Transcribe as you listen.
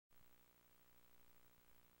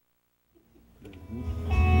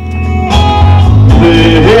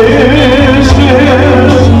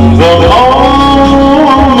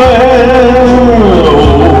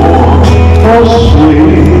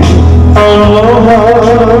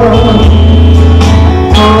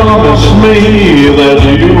Promise me that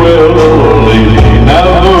you will leave me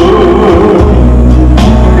never.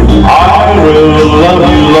 I will love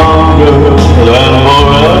you longer than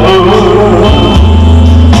forever.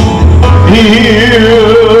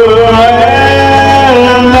 Here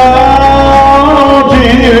and now,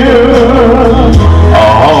 dear,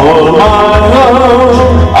 all my love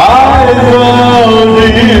I found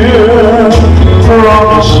here.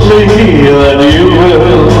 Promise me that you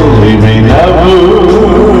will leave me never.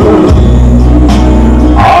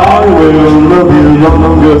 I will love you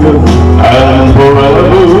longer and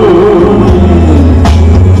forever.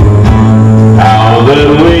 Now that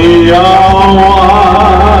we are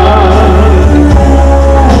one,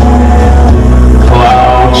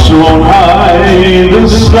 clouds won't hide the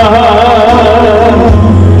sun.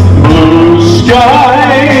 Blue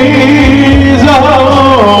skies are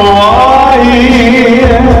white.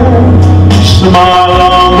 Smile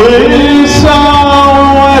on this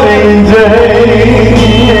our wedding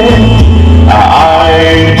day.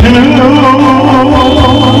 I do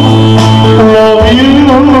love you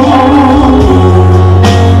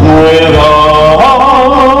with all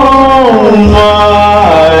my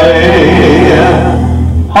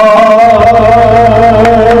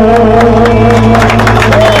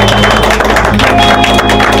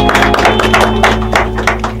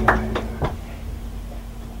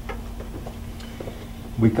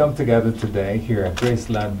We come together today here at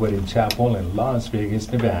Graceland Wedding Chapel in Las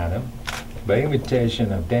Vegas, Nevada, by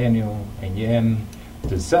invitation of Daniel and Yen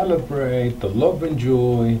to celebrate the love and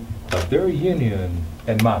joy of their union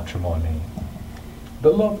and matrimony.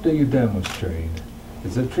 The love that you demonstrate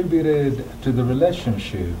is attributed to the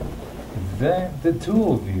relationship that the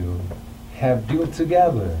two of you have built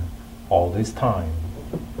together all this time.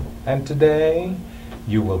 And today,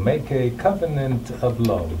 you will make a covenant of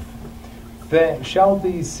love that shall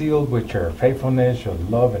be sealed with your faithfulness, your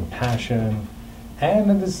love and passion,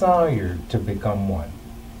 and a desire to become one.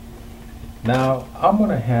 Now, I'm going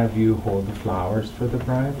to have you hold the flowers for the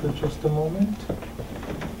bride for just a moment.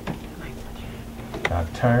 Now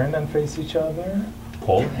turn and face each other,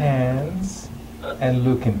 hold hands, and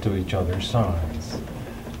look into each other's eyes.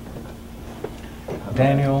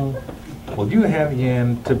 Daniel, will you have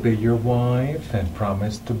Yen to be your wife and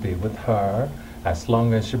promise to be with her as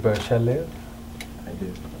long as you both shall live? I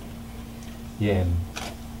do. Yen,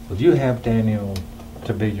 will you have Daniel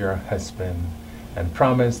to be your husband and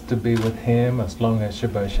promise to be with him as long as you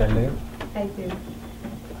both shall live? I do.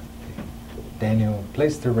 Daniel,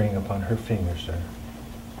 place the ring upon her finger, sir.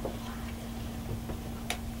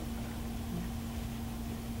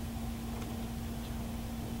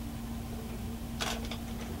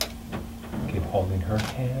 Keep holding her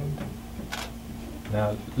hand.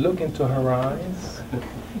 Now look into her eyes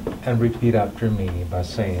and repeat after me by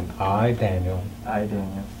saying, I, Daniel, I,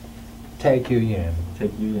 Daniel, take you, Yen,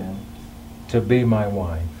 take you, Yen, to be my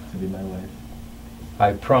wife. to be my wife.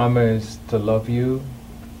 I promise to love you,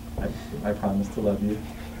 I promise to love you,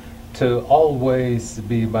 to always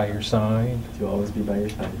be by your side, to always be by your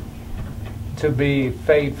side, to be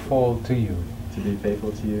faithful to you, to be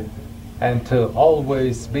faithful to you, and to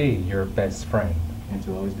always be your best friend. and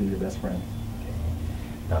to always be your best friend.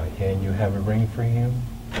 Now, can you have a ring for him?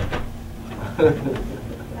 Okay.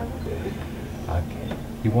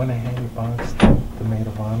 You want to hand your box to the maid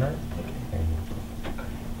of honor? Okay.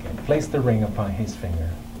 Place the ring upon his finger.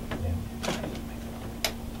 Yeah.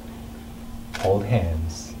 Hold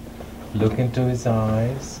hands. Look into his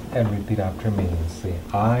eyes and repeat after me. Say,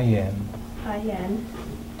 I, Yen, I, Yen,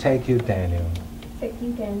 take you, Daniel, take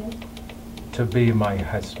you, Daniel, to be my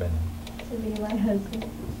husband. to be my husband.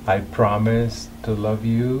 I promise to love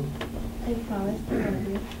you, I promise to love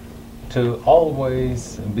you, to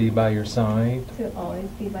always be by your side, to always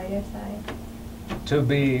be by your side, to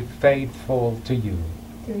be faithful to you,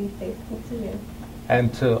 to be faithful to you,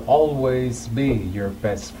 and to always be your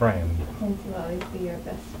best friend. and to always be your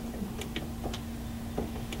best friend.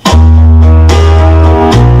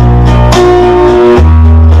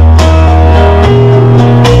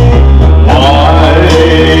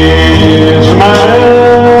 Wise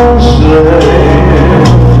man said,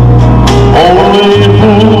 only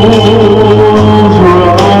fools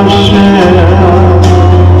rush in,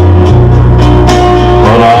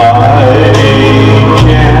 but I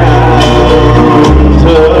can't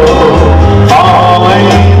tell falling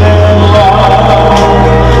in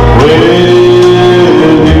love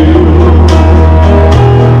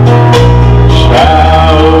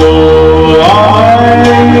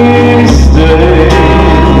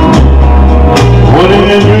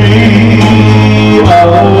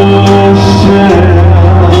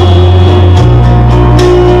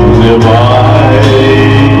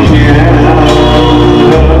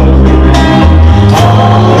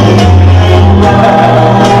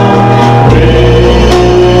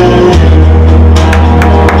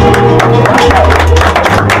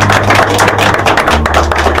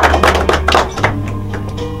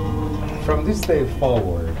day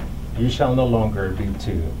forward, you shall no longer be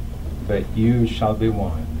two, but you shall be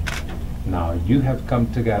one. Now you have come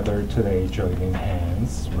together today joining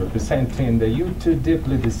hands, representing that you two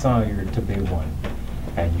deeply desire to be one.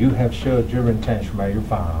 And you have showed your intention by your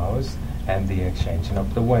vows and the exchanging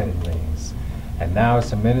of the wedding rings. And now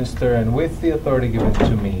as a minister and with the authority given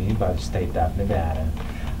to me by the state of Nevada,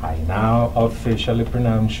 I now officially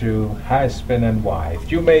pronounce you husband and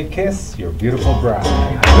wife. You may kiss your beautiful bride.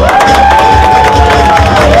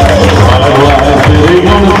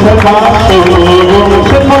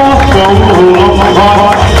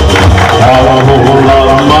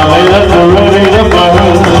 My